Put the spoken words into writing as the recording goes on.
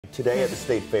today at the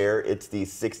State Fair. It's the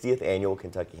 60th annual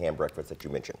Kentucky Ham Breakfast that you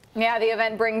mentioned. Yeah, the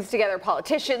event brings together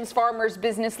politicians, farmers,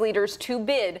 business leaders to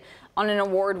bid on an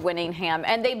award-winning ham,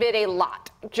 and they bid a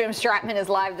lot. Jim Stratman is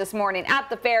live this morning at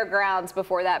the fairgrounds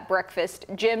before that breakfast.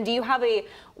 Jim, do you have a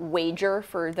wager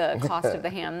for the cost of the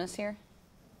ham this year?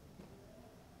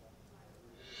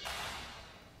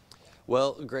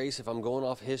 Well, Grace, if I'm going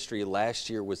off history, last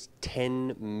year was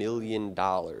 $10 million,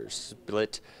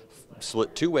 split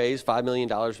two ways, $5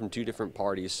 million from two different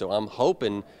parties. So I'm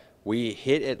hoping we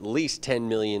hit at least $10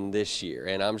 million this year,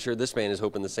 and I'm sure this man is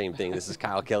hoping the same thing. This is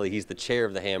Kyle Kelly. He's the chair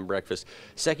of the Ham Breakfast.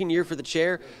 Second year for the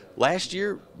chair. Last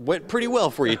year went pretty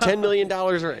well for you, $10 million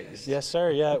raised. Yes,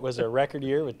 sir. Yeah, it was a record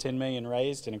year with $10 million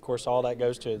raised, and of course all that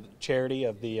goes to charity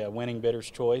of the winning bidder's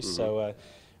choice. So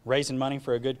raising money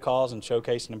for a good cause and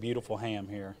showcasing a beautiful ham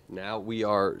here. Now we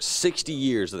are 60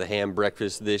 years of the Ham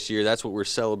Breakfast this year. That's what we're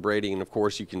celebrating, and of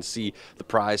course you can see the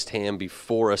prized ham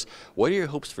before us. What are your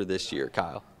hopes for this year,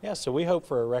 Kyle? Yeah, so we hope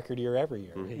for a record year every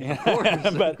year.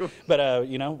 But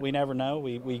you know, we never know.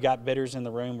 We got bidders in the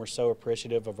room. We're so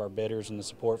appreciative of our bidders and the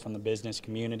support from the business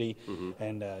community.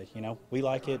 And you know, we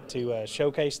like it to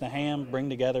showcase the ham, bring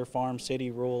together farm, city,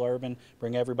 rural, urban,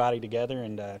 bring everybody together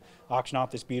and auction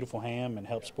off this beautiful ham and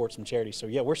help support some charities. So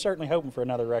yeah, we're certainly hoping for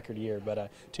another record year,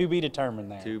 but to be determined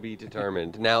there. To be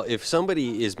determined. Now, if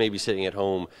somebody is maybe sitting at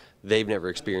home, they've never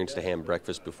experienced a ham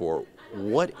breakfast before,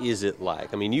 what is it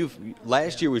like? I mean,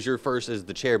 last year was your first as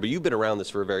the chair, but you've been around this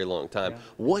for a very long time. Yeah.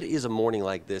 What is a morning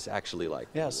like this actually like?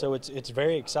 Yeah, so it's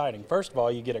very exciting. First of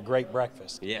all, you get a great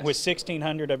breakfast with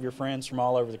 1,600 of your friends from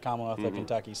all over the Commonwealth of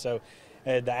Kentucky. So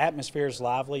the atmosphere is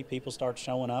lively. People start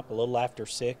showing up a little after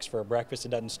 6 for a breakfast. It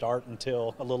doesn't start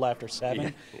until a little after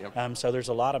 7. So there's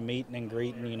a lot of meeting and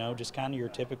greeting, you know, just kind of your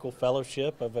typical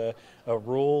fellowship of a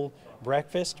rural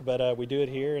breakfast. But we do it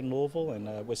here in Louisville and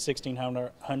with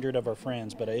 1,600 of our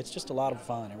friends. But it's just a lot of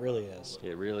fun. It really is.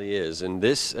 It really is. And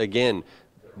this, again,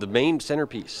 the main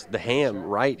centerpiece, the ham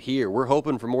right here. We're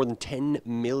hoping for more than $10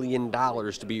 million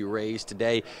to be raised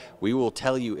today. We will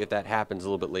tell you if that happens a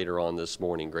little bit later on this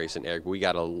morning, Grace and Eric. We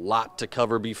got a lot to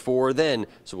cover before then,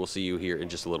 so we'll see you here in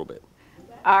just a little bit.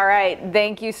 All right.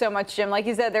 Thank you so much, Jim. Like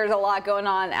you said, there's a lot going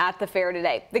on at the fair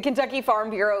today. The Kentucky Farm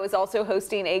Bureau is also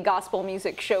hosting a gospel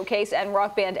music showcase, and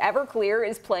rock band Everclear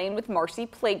is playing with Marcy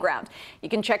Playground. You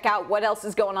can check out what else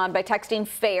is going on by texting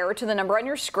FAIR to the number on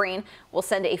your screen. We'll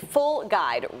send a full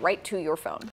guide right to your phone.